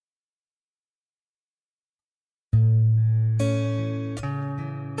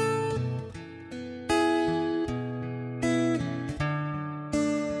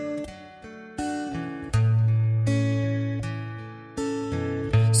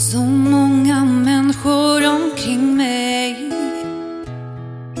Så många människor omkring mig,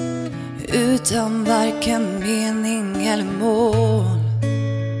 utan varken mening eller mål.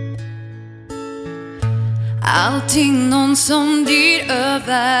 Allting någon som blir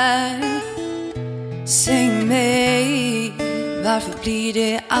över. Säg mig, varför blir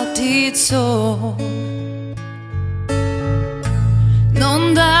det alltid så?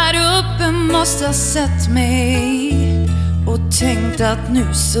 Någon där uppe måste ha sett mig och tänkt att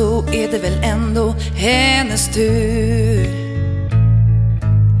nu så är det väl ändå hennes tur.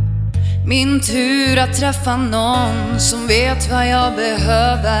 Min tur att träffa någon som vet vad jag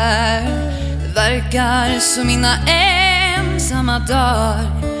behöver. Det verkar som mina ensamma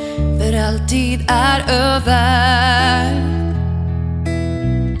dagar för alltid är över.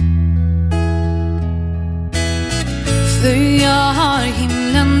 För jag har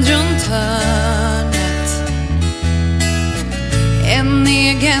himlen runt hörnet, en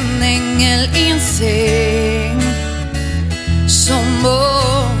egen ängel i en säng, som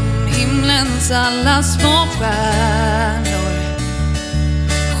om himlens alla små stjärnor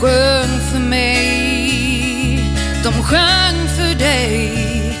sjöng för mig. De sjöng för dig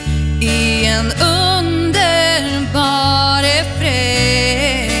i en underbar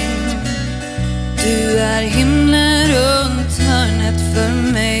refräng. Du är himlen runt hörnet för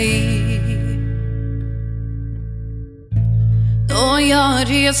mig. Då jag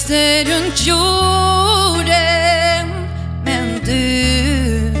reste runt jorden, men du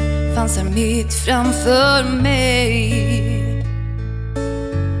fanns här mitt framför mig.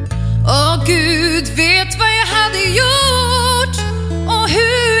 Åh, Gud vet vad jag hade gjort och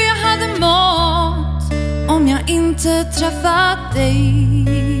hur jag hade mått om jag inte träffat dig.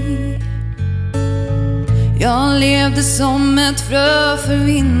 Jag levde som ett frö för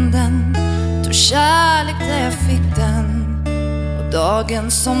vinden, tog kärlek där jag fick den, och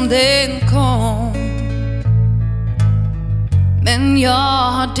dagen som den kom. Men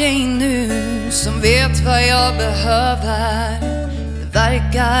jag har dig nu som vet vad jag behöver. Det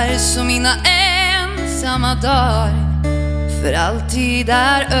verkar som mina ensamma dagar för alltid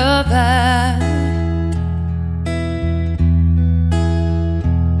är över.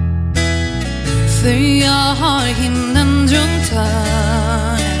 För jag har himlen runt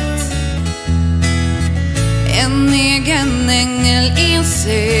hörnet, en egen ängel i en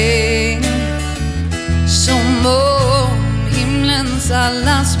säng, som om himlens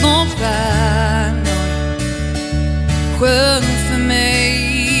alla små stjärnor sjöng för mig.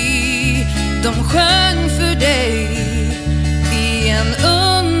 De sjöng för dig i en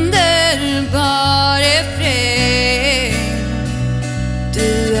underbar refräng.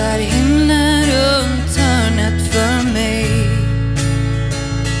 Du är himlen runt hörnet för mig.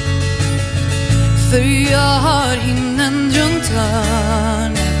 För jag har himlen runt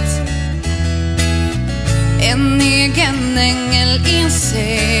hörnet, en egen ängel i en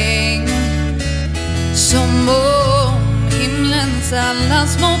säng, som om himlens alla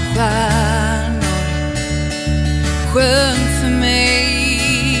små stjärnor sjöng för mig.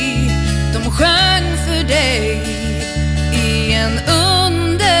 De sjöng